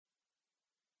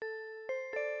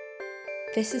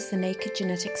This is the Naked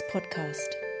Genetics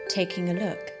podcast, taking a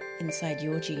look inside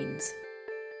your genes.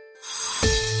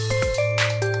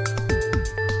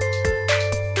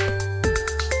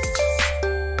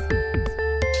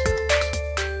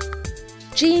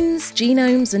 Genes,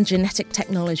 genomes and genetic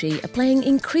technology are playing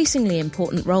increasingly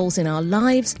important roles in our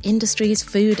lives, industries,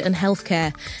 food and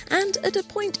healthcare. And at a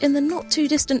point in the not too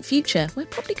distant future, we're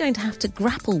probably going to have to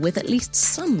grapple with at least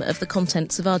some of the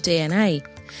contents of our DNA.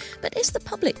 But is the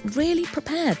public really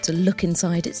prepared to look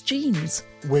inside its genes?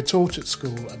 We're taught at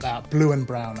school about blue and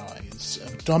brown eyes,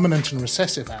 dominant and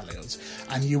recessive alleles,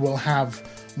 and you will have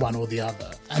one or the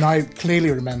other. And I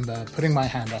clearly remember putting my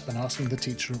hand up and asking the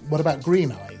teacher, what about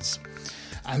green eyes?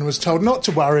 And was told not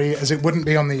to worry as it wouldn't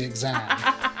be on the exam.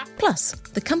 Plus,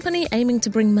 the company aiming to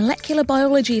bring molecular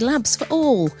biology labs for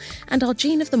all, and our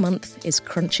gene of the month is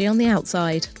crunchy on the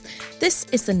outside. This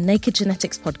is the Naked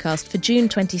Genetics podcast for June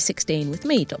 2016 with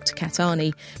me, Dr. Kat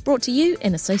Arney, brought to you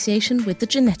in association with the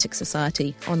Genetics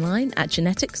Society, online at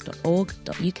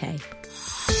genetics.org.uk.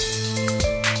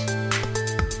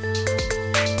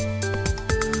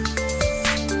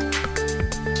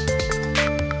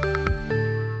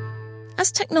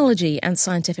 As technology and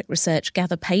scientific research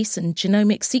gather pace and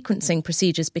genomic sequencing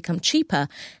procedures become cheaper,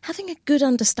 having a good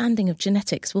understanding of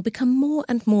genetics will become more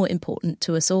and more important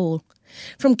to us all.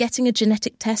 From getting a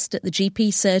genetic test at the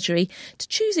GP surgery to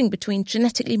choosing between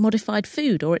genetically modified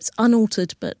food or its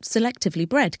unaltered but selectively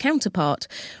bred counterpart,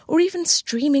 or even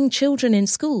streaming children in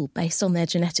school based on their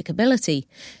genetic ability,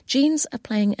 genes are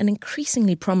playing an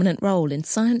increasingly prominent role in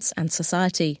science and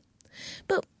society.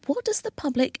 But what does the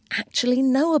public actually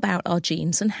know about our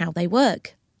genes and how they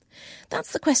work?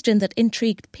 That's the question that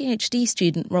intrigued PhD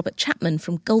student Robert Chapman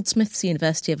from Goldsmiths,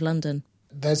 University of London.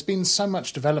 There's been so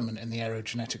much development in the area of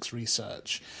genetics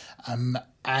research,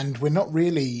 and we're not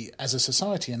really, as a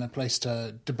society, in a place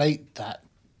to debate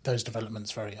those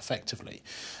developments very effectively.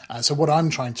 So what I'm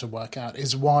trying to work out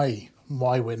is why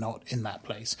we're not in that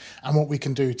place and what we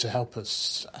can do to help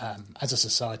us as a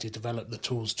society develop the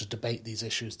tools to debate these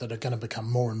issues that are going to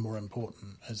become more and more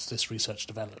important as this research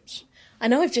develops. I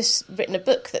know I've just written a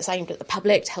book that's aimed at the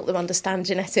public to help them understand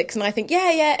genetics, and I think,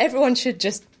 yeah, everyone should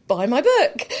just buy my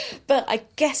book. But I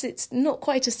guess it's not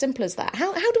quite as simple as that.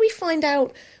 How do we find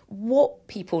out what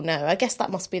people know? I guess that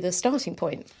must be the starting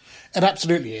point. It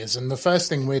absolutely is. And the first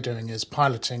thing we're doing is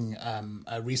piloting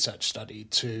a research study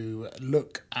to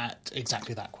look at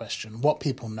exactly that question, what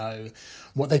people know,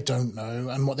 what they don't know,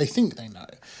 and what they think they know.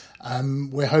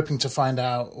 We're hoping to find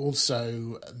out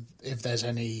also if there's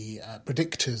any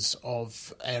predictors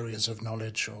of areas of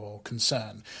knowledge or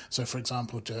concern. So, for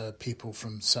example, do people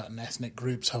from certain ethnic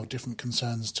groups hold different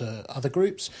concerns to other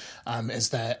groups? Are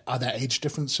there age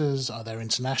differences? Are there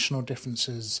international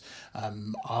differences?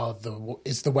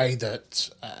 Is the way that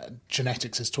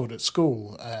genetics is taught at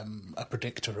school a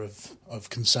predictor of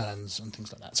concerns and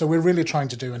things like that? So we're really trying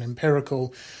to do an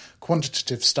empirical,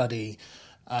 quantitative study,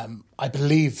 I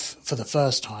believe for the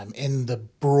first time, in the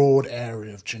broad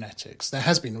area of genetics. There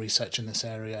has been research in this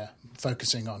area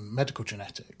focusing on medical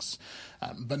genetics,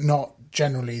 but not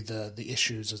generally the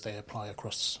issues as they apply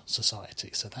across society.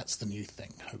 So that's the new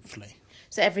thing, hopefully.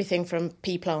 So everything from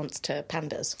pea plants to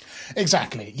pandas.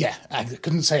 Exactly, yeah. I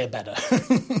couldn't say it better.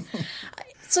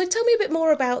 So tell me a bit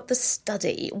more about the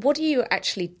study. What are you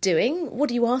actually doing?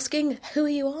 What are you asking? Who are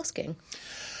you asking?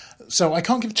 So I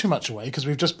can't give too much away because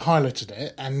we've just piloted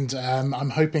it, and I'm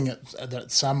hoping that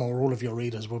some or all of your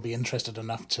readers will be interested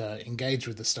enough to engage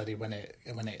with the study when it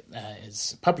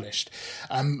is published.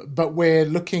 But we're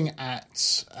looking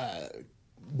at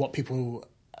what people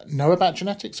know about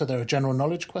genetics, so there are general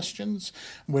knowledge questions.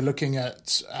 We're looking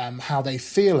at how they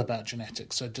feel about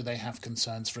genetics, so do they have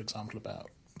concerns, for example, about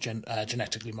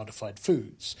genetically modified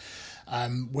foods.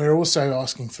 We're also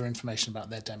asking for information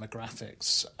about their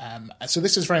demographics. So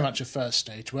this is very much a first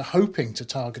stage. We're hoping to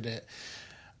target it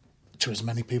to as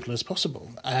many people as possible.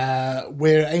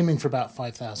 We're aiming for about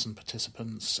 5,000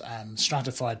 participants,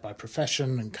 stratified by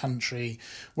profession and country.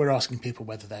 We're asking people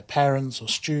whether they're parents or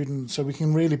students, so we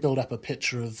can really build up a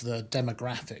picture of the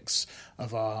demographics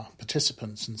of our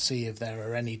participants and see if there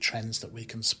are any trends that we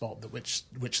can spot that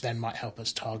which then might help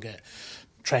us target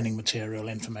training material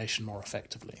information more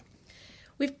effectively.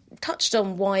 We've touched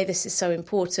on why this is so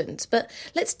important, but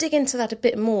let's dig into that a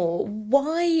bit more.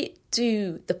 Why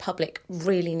do the public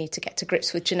really need to get to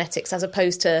grips with genetics as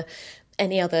opposed to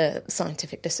any other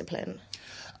scientific discipline?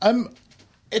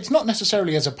 It's not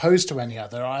necessarily as opposed to any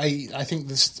other. I think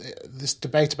this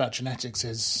debate about genetics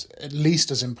is at least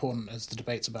as important as the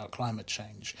debates about climate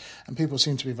change, and people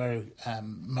seem to be very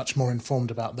much more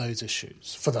informed about those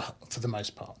issues for the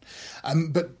most part.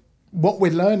 But what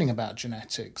we're learning about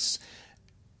genetics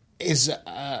is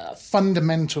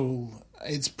fundamental.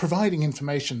 It's providing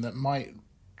information that might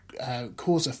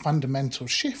cause a fundamental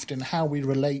shift in how we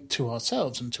relate to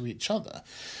ourselves and to each other.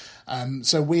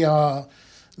 So we are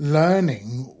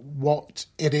learning what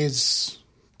it is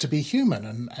to be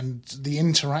human and the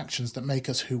interactions that make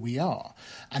us who we are.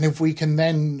 And if we can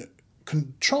then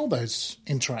control those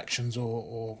interactions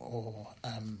or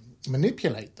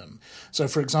manipulate them. So,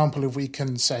 for example, if we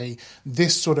can say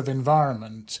this sort of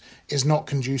environment is not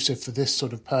conducive for this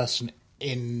sort of person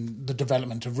in the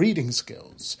development of reading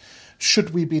skills,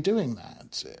 should we be doing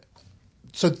that?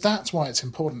 So that's why it's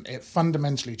important. It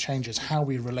fundamentally changes how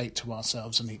we relate to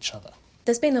ourselves and each other.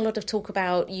 There's been a lot of talk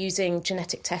about using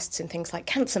genetic tests in things like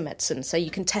cancer medicine. So you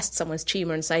can test someone's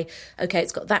tumour and say, OK,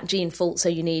 it's got that gene fault, so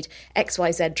you need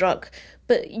XYZ drug.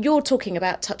 But you're talking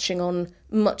about touching on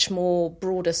much more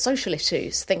broader social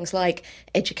issues, things like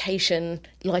education,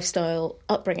 lifestyle,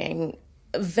 upbringing,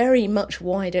 very much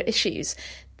wider issues.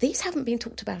 These haven't been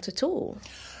talked about at all.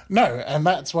 No, and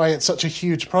that's why it's such a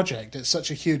huge project. It's such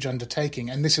a huge undertaking,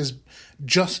 and this is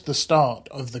just the start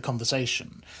of the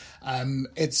conversation.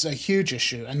 It's a huge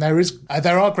issue, and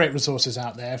there are great resources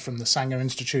out there from the Sanger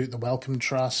Institute, the Wellcome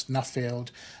Trust, Nuffield,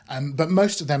 but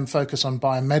most of them focus on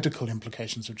biomedical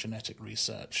implications of genetic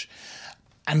research.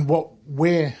 And what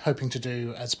we're hoping to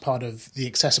do as part of the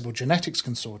Accessible Genetics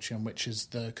Consortium, which is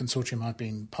the consortium I've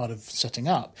been part of setting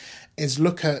up, is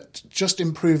look at just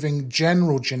improving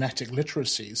general genetic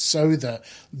literacy so that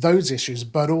those issues,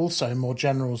 but also more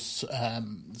general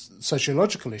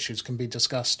sociological issues, can be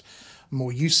discussed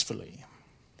more usefully.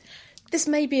 This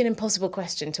may be an impossible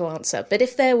question to answer, but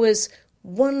if there was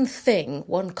one thing,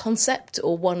 one concept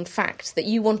or one fact that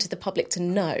you wanted the public to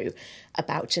know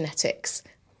about genetics,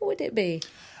 what would it be?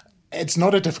 It's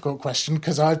not a difficult question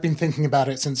because I've been thinking about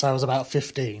it since I was about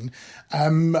 15.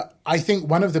 I think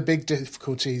one of the big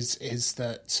difficulties is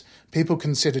that people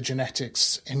consider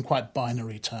genetics in quite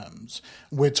binary terms.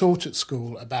 We're taught at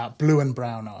school about blue and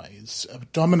brown eyes,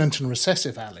 dominant and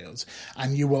recessive alleles,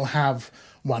 and you will have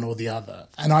one or the other.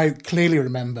 And I clearly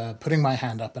remember putting my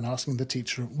hand up and asking the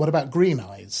teacher, what about green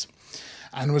eyes?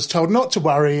 And was told not to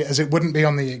worry as it wouldn't be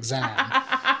on the exam.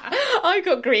 I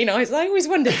got green eyes. I always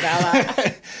wondered about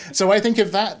that. So I think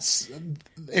if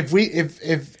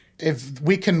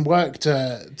we can work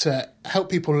to help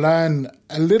people learn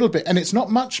a little bit, and it's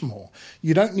not much more.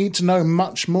 You don't need to know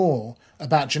much more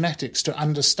about genetics to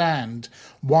understand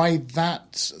why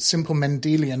that simple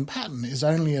Mendelian pattern is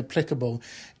only applicable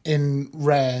in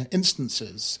rare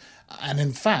instances. And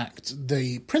in fact,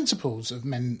 the principles of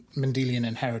Mendelian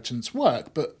inheritance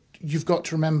work, but you've got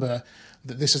to remember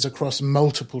that this is across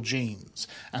multiple genes,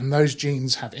 and those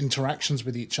genes have interactions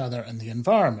with each other and the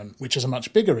environment, which is a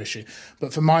much bigger issue.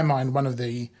 But for my mind, one of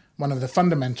the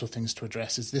fundamental things to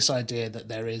address is this idea that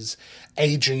there is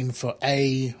a gene for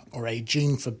A or a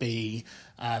gene for B.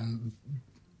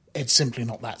 It's simply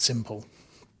not that simple.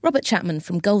 Robert Chapman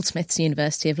from Goldsmiths,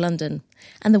 University of London.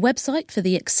 And the website for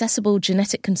the Accessible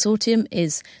Genetic Consortium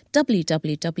is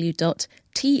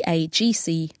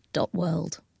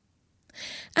www.tagc.world.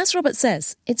 As Robert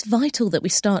says, it's vital that we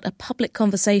start a public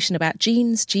conversation about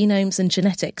genes, genomes and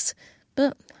genetics.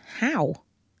 But how?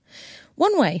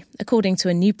 One way, according to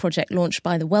a new project launched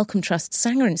by the Wellcome Trust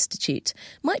Sanger Institute,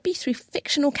 might be through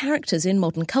fictional characters in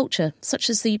modern culture, such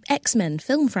as the X-Men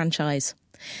film franchise.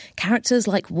 Characters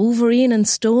like Wolverine and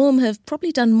Storm have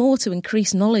probably done more to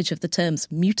increase knowledge of the terms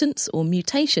mutants or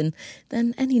mutation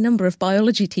than any number of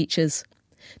biology teachers.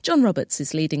 John Roberts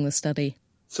is leading the study.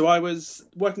 So I was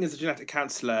working as a genetic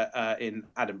counsellor in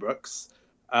Addenbrooke's,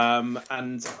 and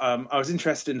I was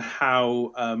interested in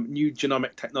how new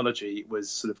genomic technology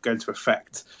was sort of going to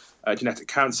affect genetic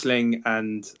counselling,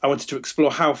 and I wanted to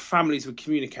explore how families would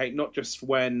communicate, not just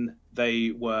when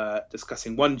they were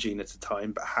discussing one gene at a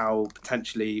time, but how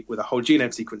potentially with a whole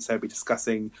genome sequence they'd be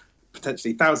discussing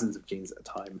potentially thousands of genes at a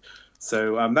time.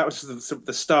 So that was sort of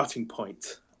the starting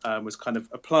point, was kind of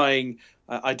applying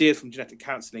ideas from genetic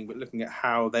counselling, but looking at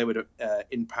how they would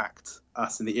impact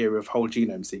us in the era of whole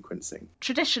genome sequencing.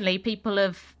 Traditionally, people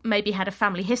have maybe had a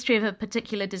family history of a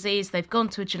particular disease. They've gone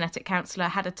to a genetic counsellor,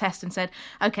 had a test and said,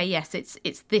 OK, yes, it's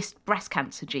this breast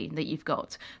cancer gene that you've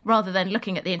got, rather than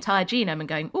looking at the entire genome and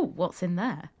going, oh, what's in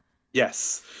there?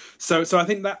 Yes. So I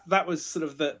think that was sort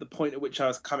of the point at which I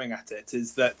was coming at it,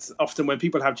 is that often when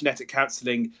people have genetic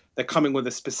counselling, they're coming with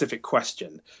a specific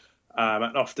question.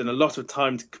 And often a lot of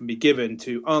time can be given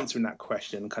to answering that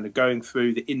question, kind of going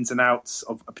through the ins and outs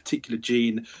of a particular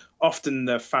gene. Often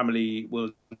the family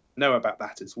will know about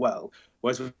that as well.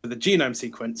 Whereas with the genome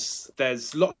sequence,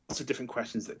 there's lots of different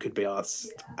questions that could be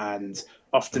asked. And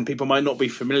often people might not be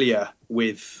familiar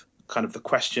with kind of the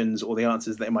questions or the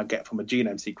answers that they might get from a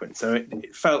genome sequence. So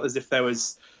it felt as if there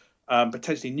was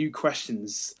potentially new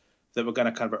questions that were going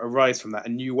to kind of arise from that,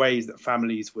 and new ways that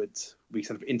families would be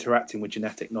sort of interacting with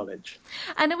genetic knowledge.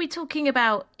 And are we talking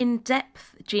about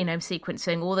in-depth genome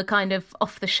sequencing, or the kind of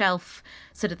off-the-shelf,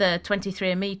 sort of the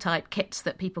 23andMe type kits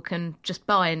that people can just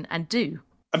buy and do?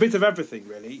 A bit of everything,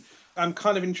 really. I'm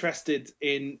kind of interested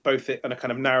in both it in a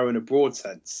kind of narrow and a broad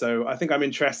sense. So I think I'm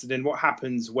interested in what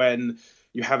happens when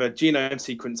you have a genome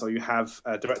sequence or you have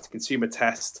a direct-to-consumer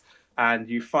test and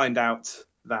you find out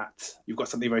that you've got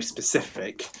something very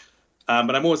specific.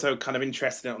 But I'm also kind of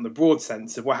interested in it on the broad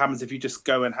sense of what happens if you just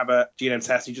go and have a genome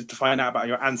test, you just to find out about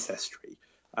your ancestry,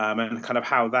 and kind of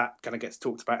how that kind of gets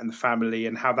talked about in the family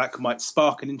and how that might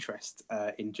spark an interest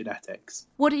in genetics.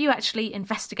 What are you actually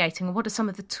investigating, and what are some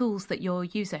of the tools that you're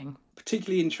using?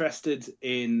 Particularly interested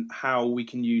in how we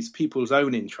can use people's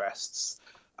own interests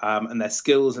and their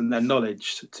skills and their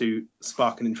knowledge to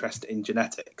spark an interest in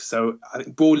genetics. So I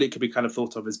think broadly it could be kind of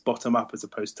thought of as bottom up as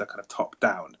opposed to kind of top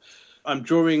down. I'm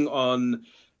drawing on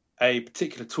a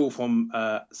particular tool from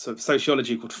sort of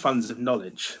sociology called Funds of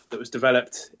Knowledge that was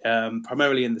developed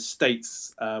primarily in the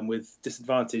States with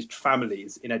disadvantaged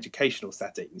families in educational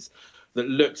settings, that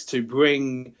looked to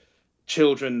bring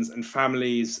children's and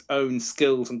families' own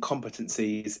skills and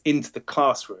competencies into the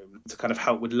classroom to kind of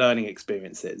help with learning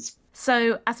experiences.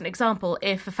 So, as an example,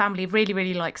 if a family really,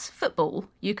 really likes football,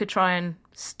 you could try and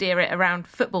steer it around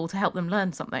football to help them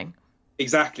learn something.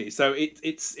 Exactly. So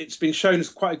it's been shown as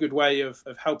quite a good way of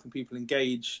helping people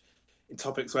engage in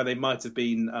topics where they might have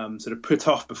been sort of put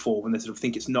off before, when they sort of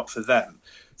think it's not for them.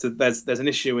 So there's an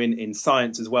issue in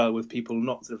science as well, with people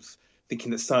not sort of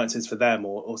thinking that science is for them,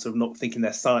 or sort of not thinking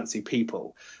they're sciencey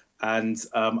people. And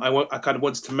I kind of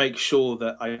wanted to make sure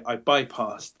that I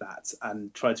bypassed that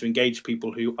and tried to engage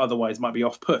people who otherwise might be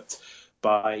off-put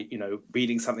by,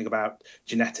 reading something about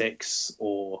genetics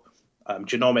or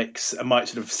genomics, and might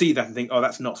sort of see that and think, oh,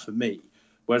 that's not for me.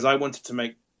 Whereas I wanted to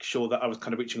make sure that I was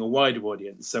kind of reaching a wider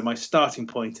audience. So my starting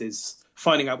point is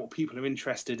finding out what people are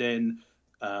interested in,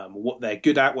 what they're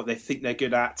good at, what they think they're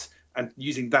good at, and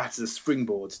using that as a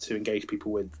springboard to engage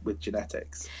people with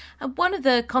genetics. And one of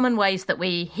the common ways that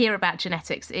we hear about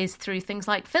genetics is through things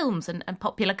like films and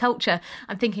popular culture.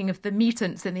 I'm thinking of the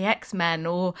mutants in the X-Men,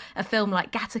 or a film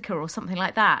like Gattaca or something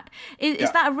like that.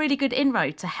 Is that a really good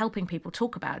inroad to helping people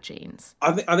talk about genes?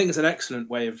 I think it's an excellent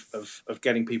way of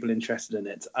getting people interested in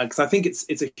it, because I think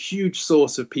it's a huge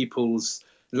source of people's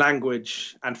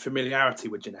language and familiarity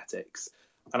with genetics.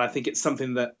 And I think it's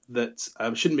something that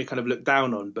shouldn't be kind of looked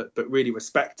down on, but really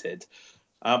respected.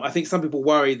 I think some people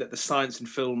worry that the science in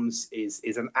films is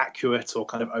inaccurate or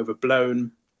kind of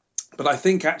overblown. But I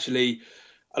think actually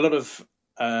a lot of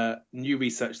new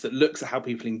research that looks at how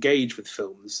people engage with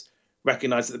films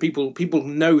recognise that people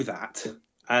know that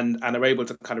and are able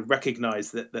to kind of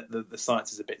recognise that the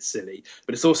science is a bit silly.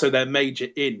 But it's also their major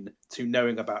in to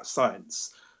knowing about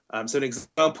science. So an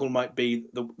example might be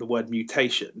the word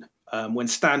mutation. When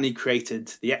Stan Lee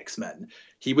created the X-Men,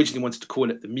 he originally wanted to call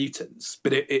it the Mutants,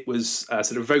 but it was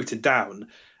sort of voted down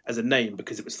as a name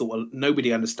because it was thought, well,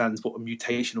 nobody understands what a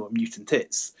mutation or a mutant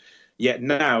is. Yet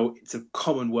now it's a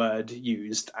common word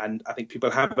used, and I think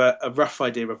people have a rough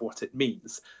idea of what it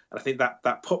means. And I think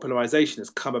that popularization has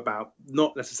come about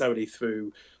not necessarily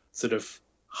through sort of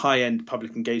high-end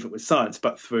public engagement with science,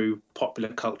 but through popular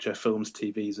culture, films,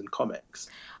 TVs and comics.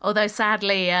 Although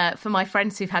sadly, for my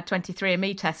friends who've had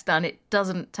 23andMe tests done, it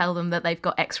doesn't tell them that they've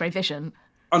got X-ray vision.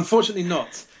 Unfortunately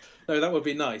not. No, that would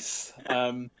be nice.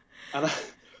 And I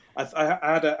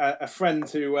had a friend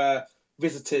who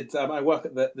visited, I work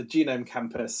at the Genome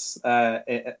campus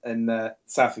in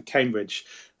south of Cambridge,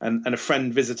 and a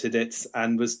friend visited it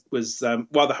and was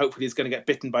rather hopeful he's going to get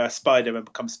bitten by a spider and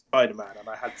become Spider-Man, and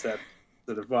I had to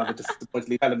sort of rather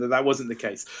disappointedly tell him that wasn't the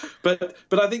case. But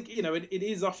I think it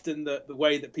is often the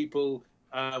way that people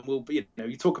will be.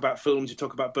 You talk about films, you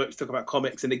talk about books, you talk about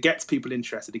comics, and it gets people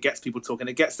interested, it gets people talking,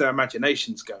 it gets their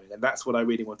imaginations going, and that's what I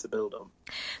really want to build on.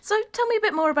 So tell me a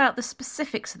bit more about the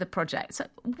specifics of the project. So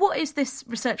what is this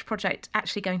research project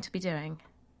actually going to be doing?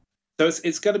 So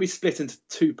it's going to be split into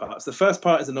two parts. The first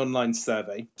part is an online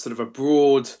survey, sort of a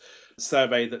broad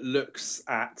survey that looks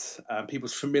at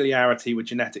people's familiarity with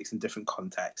genetics in different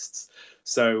contexts.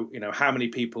 So, how many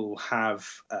people have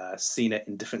seen it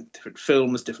in different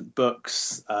films, different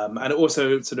books, and it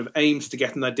also sort of aims to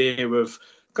get an idea of,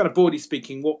 kind of broadly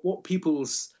speaking, what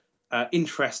people's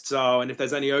interests are, and if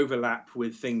there's any overlap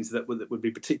with things that would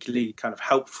be particularly kind of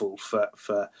helpful for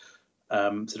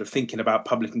sort of thinking about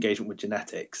public engagement with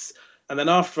genetics. And then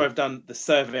after I've done the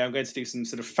survey, I'm going to do some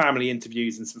sort of family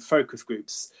interviews and some focus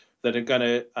groups that are going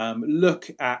to look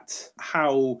at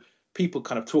how people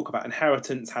kind of talk about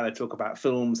inheritance, how they talk about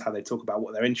films, how they talk about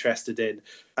what they're interested in,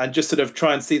 and just sort of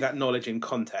try and see that knowledge in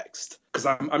context. Because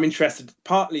I'm interested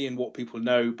partly in what people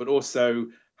know, but also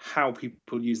how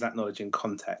people use that knowledge in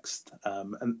context.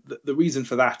 And the reason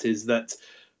for that is that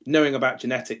knowing about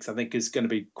genetics, I think, is going to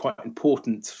be quite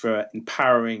important for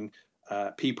empowering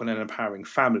people and empowering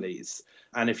families.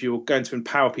 And if you're going to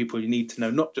empower people, you need to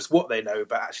know not just what they know,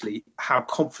 but actually how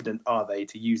confident are they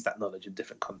to use that knowledge in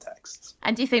different contexts.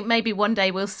 And do you think maybe one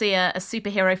day we'll see a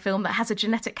superhero film that has a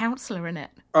genetic counsellor in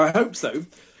it? I hope so.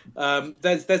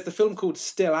 There's the film called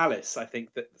Still Alice, I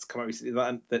think, that's come out recently,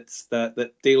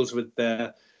 that deals with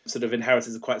the sort of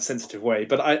inheritance in quite a sensitive way.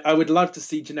 But I would love to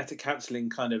see genetic counselling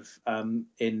kind of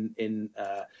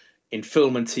in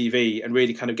film and TV and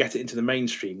really kind of get it into the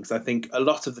mainstream, because I think a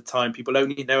lot of the time people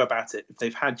only know about it if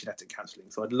they've had genetic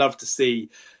counselling. So I'd love to see,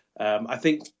 I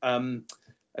think a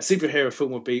superhero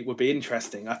film would be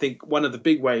interesting. I think one of the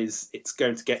big ways it's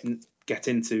going to get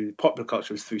into popular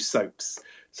culture is through soaps.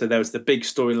 So there was the big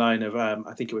storyline of,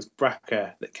 I think it was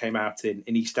BRCA that came out in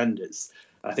EastEnders.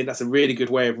 I think that's a really good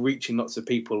way of reaching lots of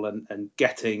people and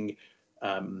getting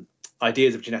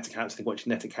ideas of genetic counselling, what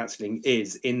genetic counselling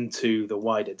is, into the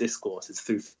wider discourses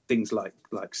through things like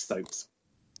soaps.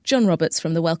 John Roberts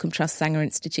from the Wellcome Trust Sanger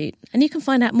Institute. And you can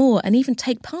find out more and even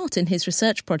take part in his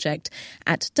research project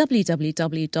at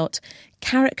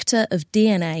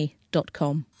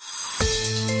www.characterofdna.com.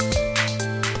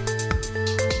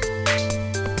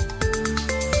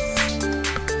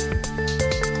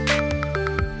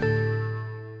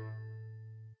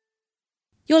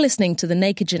 You're listening to the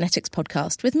Naked Genetics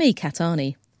podcast with me, Kat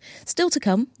Arney. Still to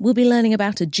come, we'll be learning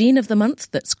about a gene of the month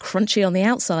that's crunchy on the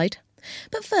outside.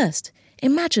 But first,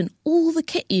 imagine all the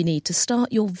kit you need to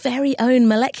start your very own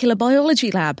molecular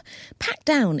biology lab, packed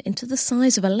down into the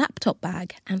size of a laptop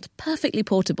bag and perfectly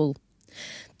portable.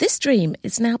 This dream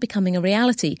is now becoming a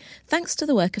reality thanks to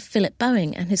the work of Philip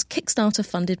Boeing and his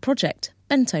Kickstarter-funded project,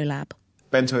 Bento Lab.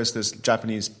 Bento is this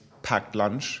Japanese packed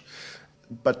lunch.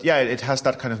 But yeah, it has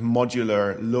that kind of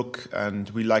modular look, and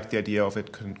we like the idea of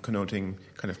it connoting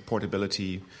kind of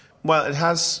portability. Well, it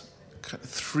has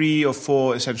 3 or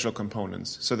 4 essential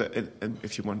components. So that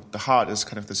if you want, the heart is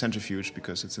kind of the centrifuge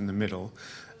because it's in the middle,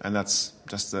 and that's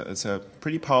just it's a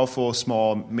pretty powerful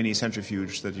small mini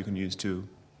centrifuge that you can use to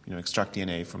extract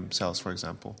DNA from cells, for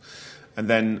example. And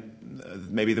then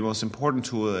maybe the most important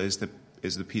tool is the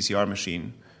PCR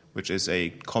machine, which is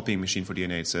a copying machine for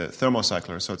DNA. It's a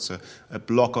thermocycler, so it's a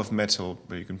block of metal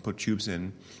where you can put tubes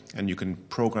in, and you can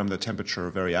program the temperature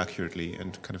very accurately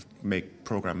and kind of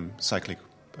program cyclic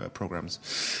programs.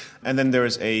 And then there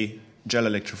is a gel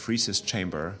electrophoresis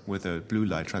chamber with a blue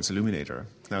light transilluminator.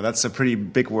 Now, that's a pretty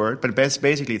big word, but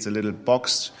basically it's a little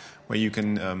box where you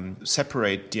can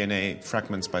separate DNA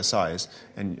fragments by size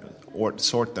or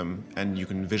sort them, and you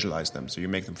can visualize them, so you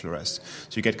make them fluoresce.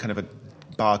 So you get kind of a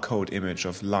barcode image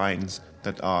of lines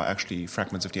that are actually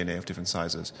fragments of DNA of different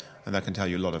sizes, and that can tell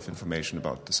you a lot of information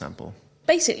about the sample.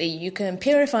 Basically, you can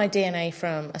purify DNA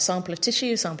from a sample of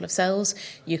tissue, a sample of cells,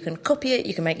 you can copy it,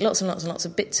 you can make lots and lots and lots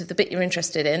of bits of the bit you're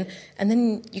interested in, and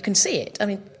then you can see it. I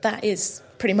mean, that is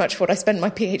pretty much what I spent my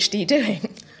PhD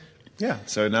doing. Yeah,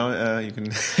 so now you can...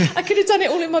 I could have done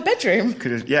it all in my bedroom.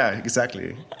 Yeah,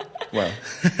 exactly. Well...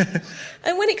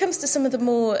 And when it comes to some of the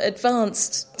more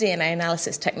advanced DNA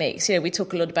analysis techniques, we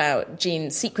talk a lot about gene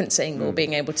sequencing or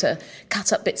being able to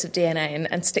cut up bits of DNA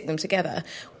and stick them together.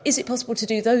 Is it possible to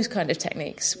do those kind of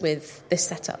techniques with this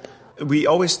setup? We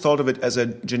always thought of it as a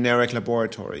generic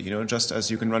laboratory, just as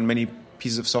you can run many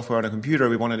pieces of software on a computer,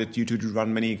 we wanted you to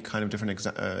run many kind of different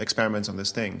experiments on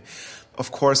this thing.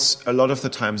 Of course, a lot of the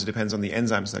times it depends on the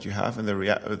enzymes that you have and the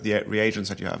reagents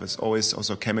that you have. It's always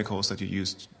also chemicals that you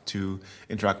use to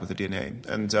interact with the DNA.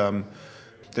 And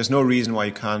there's no reason why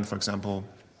you can't, for example,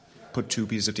 put 2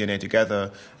 pieces of DNA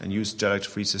together and use gel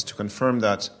electrophoresis to confirm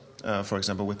that, for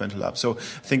example, with Bento Lab. So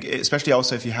I think, especially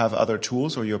also if you have other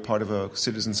tools or you're part of a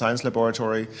citizen science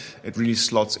laboratory, it really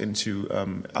slots into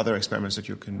other experiments that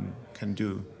you can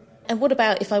do. And what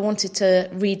about if I wanted to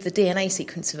read the DNA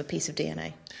sequence of a piece of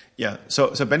DNA? Yeah,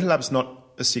 so Bento Lab is not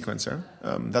a sequencer.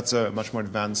 That's a much more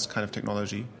advanced kind of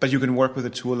technology. But you can work with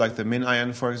a tool like the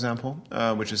MinION, for example,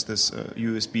 which is this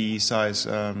USB-size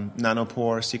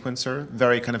nanopore sequencer.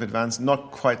 Very kind of advanced, not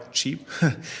quite cheap.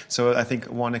 So I think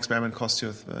one experiment costs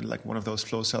you, like one of those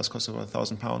flow cells costs about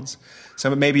 £1,000.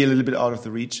 So maybe a little bit out of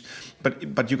the reach.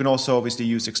 But you can also obviously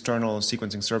use external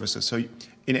sequencing services. So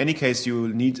in any case, you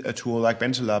need a tool like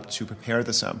Bento Lab to prepare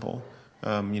the sample.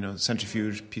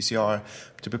 Centrifuge, PCR,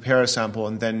 to prepare a sample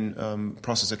and then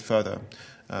process it further.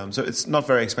 So it's not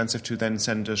very expensive to then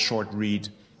send a short read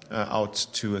out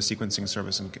to a sequencing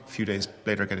service and a few days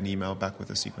later get an email back with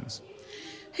a sequence.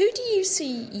 Who do you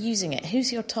see using it?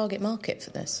 Who's your target market for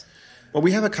this? Well,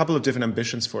 we have a couple of different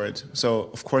ambitions for it. So,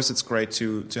 of course, it's great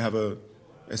to have a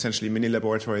essentially mini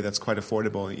laboratory that's quite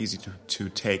affordable and easy to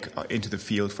take into the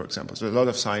field, for example. So a lot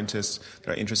of scientists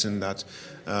that are interested in that,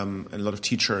 and a lot of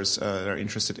teachers that are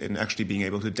interested in actually being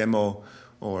able to demo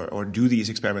or do these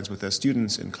experiments with their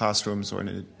students in classrooms or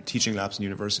in teaching labs in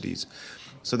universities.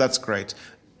 So that's great.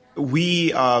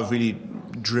 We are really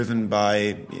driven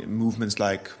by movements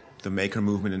like the maker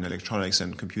movement in electronics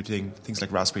and computing, things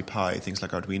like Raspberry Pi, things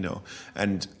like Arduino.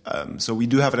 And so we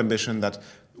do have an ambition that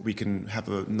we can have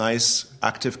a nice,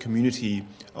 active community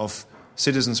of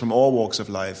citizens from all walks of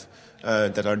life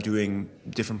that are doing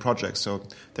different projects. So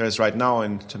there is right now,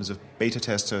 in terms of beta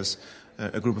testers,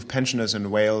 a group of pensioners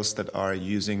in Wales that are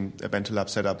using a Bentolab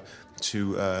setup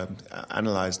to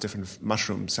analyze different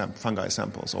fungi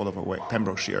samples all over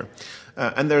Pembrokeshire.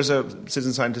 And there's a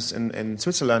citizen scientist in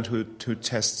Switzerland who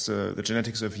tests the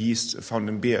genetics of yeast found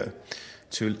in beer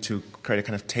to create a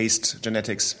kind of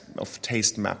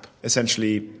taste map.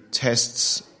 Essentially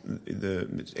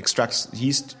extracts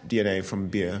yeast DNA from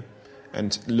beer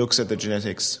and looks at the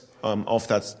genetics of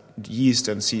that yeast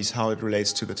and sees how it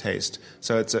relates to the taste.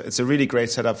 So it's a really great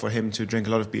setup for him to drink a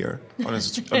lot of beer on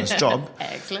his job.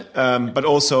 Excellent. But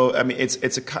also, I mean,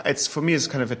 it's for me, it's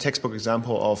kind of a textbook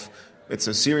example of it's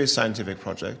a serious scientific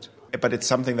project, but it's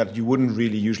something that you wouldn't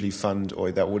really usually fund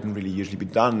or that wouldn't really usually be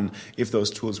done if those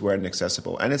tools weren't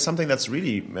accessible. And it's something that's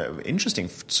really interesting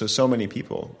to so many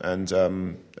people. And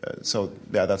so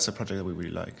that's a project that we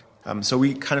really like. So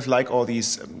we kind of like all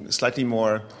these slightly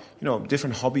more,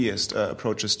 different hobbyist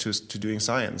approaches to doing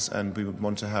science, and we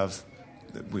want to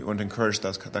encourage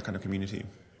that kind of community.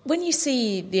 When you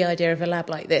see the idea of a lab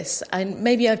like this, and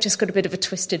maybe I've just got a bit of a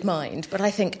twisted mind, but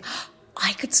I think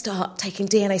I could start taking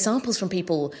DNA samples from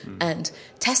people and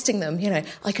testing them.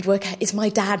 I could work out, is my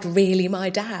dad really my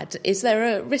dad? Is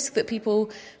there a risk that people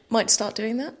might start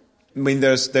doing that? I mean,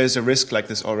 there's a risk like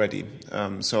this already.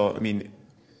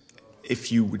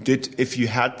 If you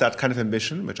had that kind of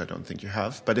ambition, which I don't think you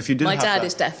have, but if you did, my dad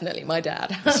is definitely my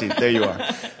dad. See, there you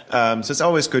are. So it's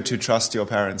always good to trust your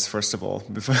parents first of all.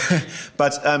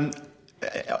 But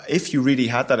if you really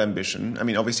had that ambition, I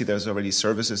mean, obviously there's already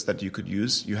services that you could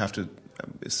use. You have to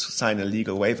sign a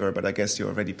legal waiver, but I guess you're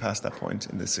already past that point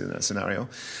in this scenario.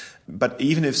 But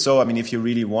even if so, I mean, if you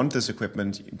really want this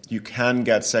equipment, you can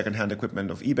get secondhand equipment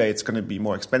off eBay. It's going to be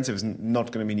more expensive. It's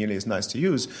not going to be nearly as nice to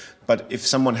use. But if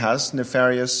someone has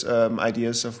nefarious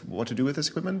ideas of what to do with this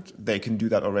equipment, they can do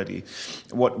that already.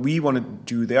 What we want to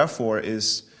do, therefore,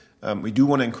 is we do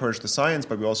want to encourage the science,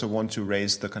 but we also want to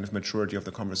raise the kind of maturity of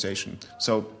the conversation.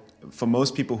 So for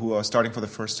most people who are starting for the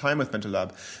first time with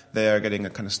Bentolab, they are getting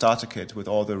a kind of starter kit with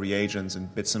all the reagents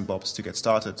and bits and bobs to get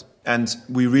started. And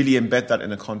we really embed that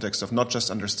in a context of not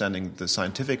just understanding the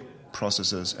scientific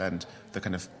processes and the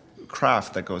kind of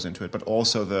craft that goes into it, but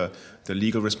also the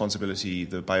legal responsibility,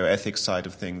 the bioethics side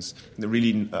of things, the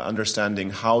really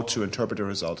understanding how to interpret a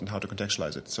result and how to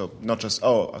contextualize it. So not just,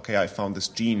 I found this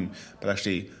gene, but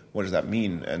actually, what does that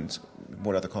mean and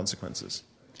what are the consequences?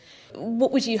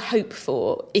 What would you hope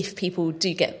for if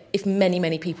many,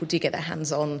 many people do get their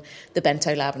hands on the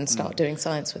Bentolab and start doing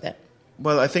science with it?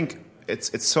 Well, I think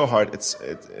it's so hard.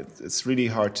 It's really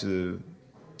hard to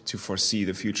foresee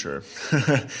the future,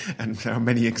 and there are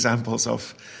many examples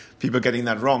of people getting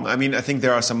that wrong. I mean, I think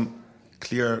there are some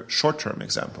clear short-term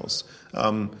examples.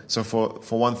 So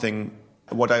for one thing,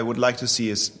 what I would like to see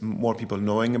is more people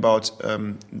knowing about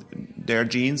their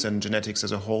genes and genetics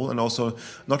as a whole, and also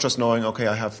not just knowing,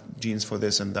 I have genes for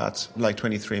this and that, like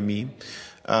 23andMe,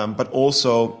 but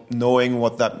also knowing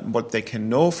what they can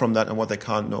know from that and what they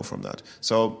can't know from that.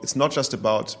 So it's not just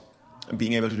about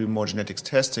being able to do more genetics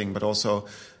testing, but also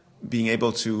being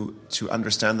able to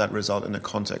understand that result in a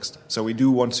context. So we do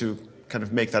want to kind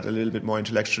of make that a little bit more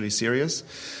intellectually serious.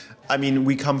 I mean,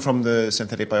 we come from the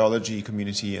synthetic biology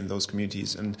community and those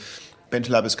communities, and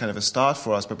Bentolab is kind of a start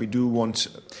for us, but we do want,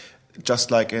 just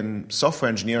like in software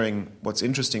engineering, what's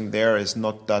interesting there is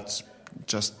not that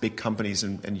just big companies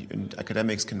and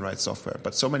academics can write software,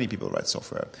 but so many people write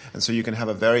software. And so you can have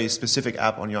a very specific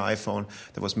app on your iPhone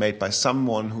that was made by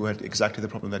someone who had exactly the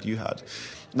problem that you had.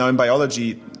 Now, in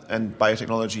biology and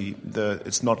biotechnology,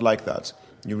 it's not like that.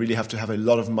 You really have to have a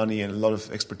lot of money and a lot of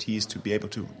expertise to be able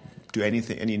to do any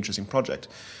interesting project.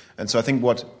 And so I think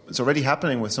what is already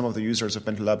happening with some of the users of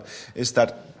Bentolab is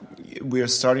that we are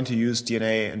starting to use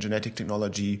DNA and genetic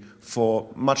technology for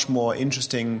much more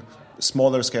interesting,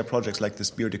 smaller scale projects like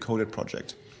this Beer Decoded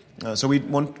project. So we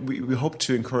hope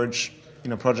to encourage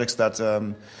projects that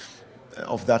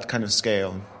of that kind of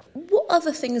scale.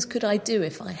 other things could I do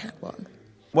if I had one?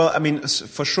 Well, I mean,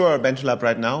 for sure, Bentolab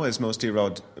right now is mostly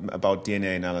about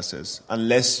DNA analysis,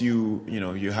 unless you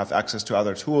have access to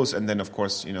other tools, and then of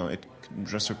course, it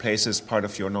just replaces part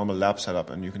of your normal lab setup,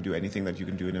 and you can do anything that you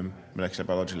can do in a molecular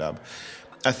biology lab.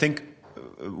 I think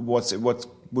what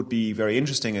would be very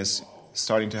interesting is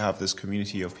starting to have this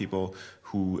community of people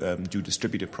who do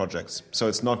distributed projects. So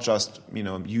it's not just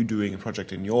you doing a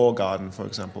project in your garden, for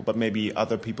example, but maybe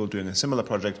other people doing a similar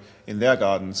project in their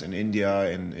gardens in India,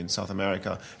 in South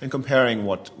America, and comparing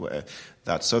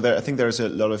that. So I think there's a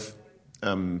lot of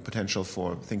potential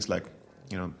for things like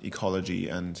ecology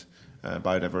and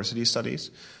biodiversity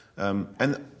studies.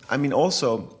 And I mean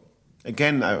also,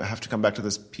 again, I have to come back to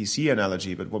this PC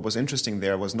analogy, but what was interesting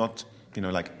there was not,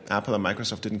 like Apple and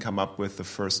Microsoft didn't come up with the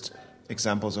first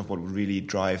examples of what would really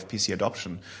drive PC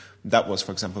adoption. That was,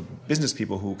 for example, business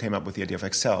people who came up with the idea of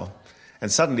Excel.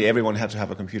 And suddenly everyone had to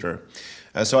have a computer.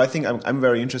 So I think I'm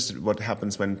very interested in what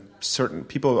happens when certain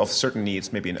people of certain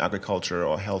needs, maybe in agriculture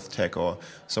or health tech or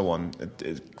so on,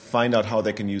 find out how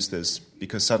they can use this,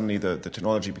 because suddenly the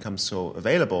technology becomes so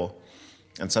available,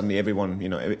 and suddenly everyone,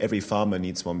 every farmer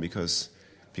needs one because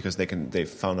they've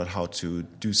found out how to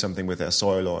do something with their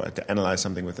soil or to analyze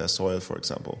something with their soil, for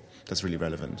example. That's really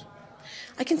relevant.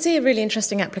 I can see a really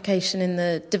interesting application in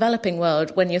the developing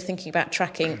world when you're thinking about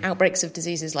tracking outbreaks of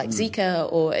diseases like Zika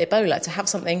or Ebola, to have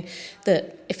something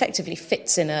that effectively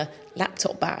fits in a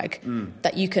laptop bag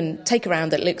that you can take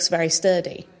around that looks very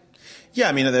sturdy. Yeah,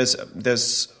 I mean,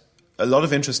 there's a lot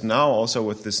of interest now also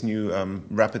with this new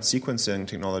rapid sequencing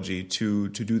technology to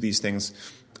do these things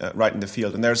right in the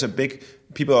field. And there's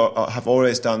people have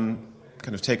always done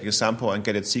kind of take a sample and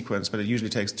get it sequenced, but it usually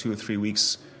takes 2 or 3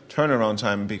 weeks turnaround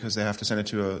time because they have to send it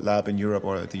to a lab in Europe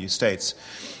or the States.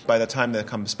 By the time that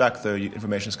comes back, the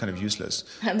information is kind of useless.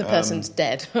 And the person's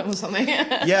dead or something.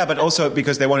 Yeah, but also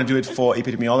because they want to do it for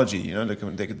epidemiology.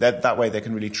 That way they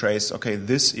can really trace, okay,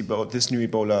 this new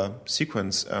Ebola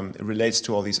sequence relates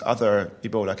to all these other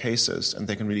Ebola cases, and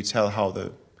they can really tell how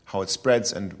it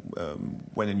spreads and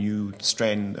when a new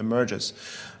strain emerges.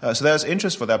 So there's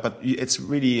interest for that, but it's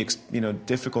really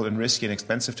difficult and risky and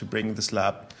expensive to bring this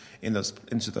lab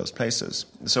into those places.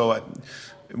 So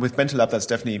with Bentolab, that's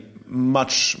definitely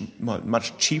much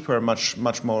cheaper,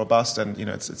 much more robust, and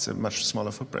it's a much smaller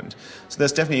footprint. So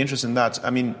there's definitely interest in that. I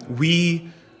mean,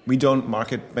 we don't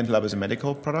market Bentolab as a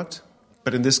medical product,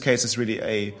 but in this case, it's really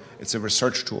a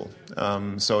research tool.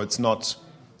 So it's not.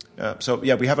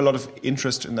 We have a lot of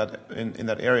interest in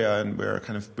that area, and we're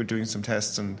doing some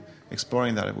tests and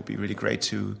exploring that. It would be really great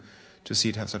to see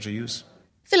it have such a use.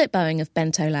 Philip Bowing of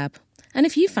Bentolab. And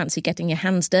if you fancy getting your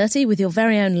hands dirty with your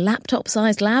very own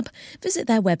laptop-sized lab, visit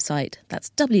their website. That's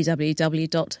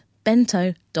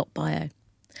www.bento.bio.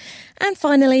 And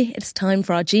finally, it's time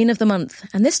for our gene of the month,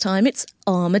 and this time it's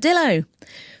armadillo.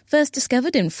 First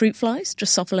discovered in fruit flies,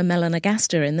 Drosophila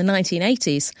melanogaster, in the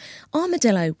 1980s,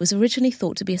 armadillo was originally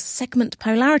thought to be a segment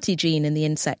polarity gene in the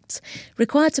insects,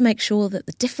 required to make sure that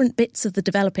the different bits of the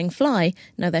developing fly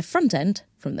know their front end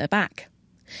from their back.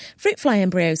 Fruit fly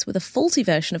embryos with a faulty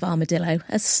version of armadillo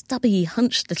are stubby,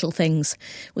 hunched little things,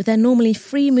 with their normally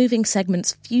free-moving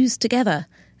segments fused together,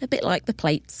 a bit like the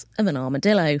plates of an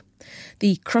armadillo,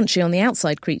 the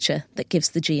crunchy-on-the-outside creature that gives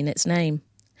the gene its name.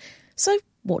 So,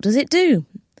 what does it do?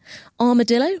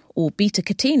 Armadillo, or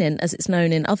beta-catenin as it's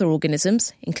known in other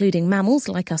organisms, including mammals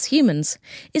like us humans,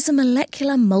 is a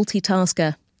molecular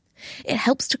multitasker. It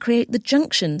helps to create the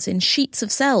junctions in sheets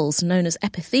of cells known as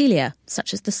epithelia,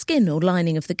 such as the skin or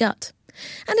lining of the gut.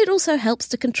 And it also helps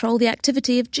to control the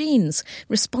activity of genes,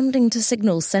 responding to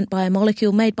signals sent by a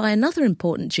molecule made by another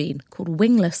important gene called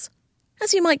wingless.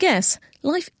 As you might guess,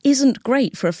 life isn't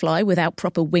great for a fly without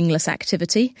proper wingless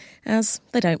activity, as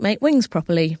they don't make wings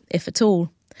properly, if at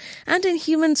all. And in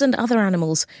humans and other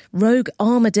animals, rogue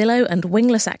armadillo and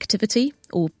wingless activity,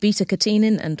 or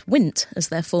beta-catenin and Wnt as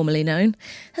they're formerly known,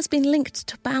 has been linked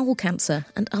to bowel cancer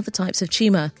and other types of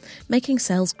tumour, making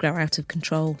cells grow out of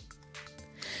control.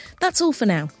 That's all for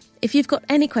now. If you've got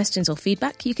any questions or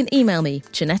feedback, you can email me,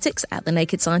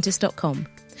 genetics@thenakedscientist.com.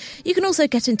 You can also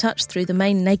get in touch through the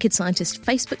main Naked Scientist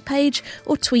Facebook page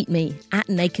or tweet me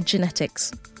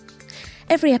 @NakedGenetics.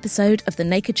 Every episode of the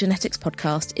Naked Genetics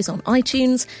podcast is on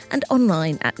iTunes and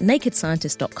online at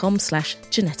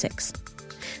nakedscientist.com/genetics.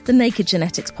 The Naked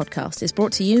Genetics podcast is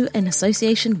brought to you in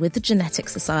association with the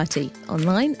Genetics Society,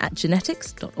 online at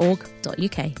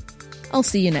genetics.org.uk. I'll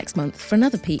see you next month for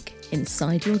another peek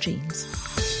inside your genes.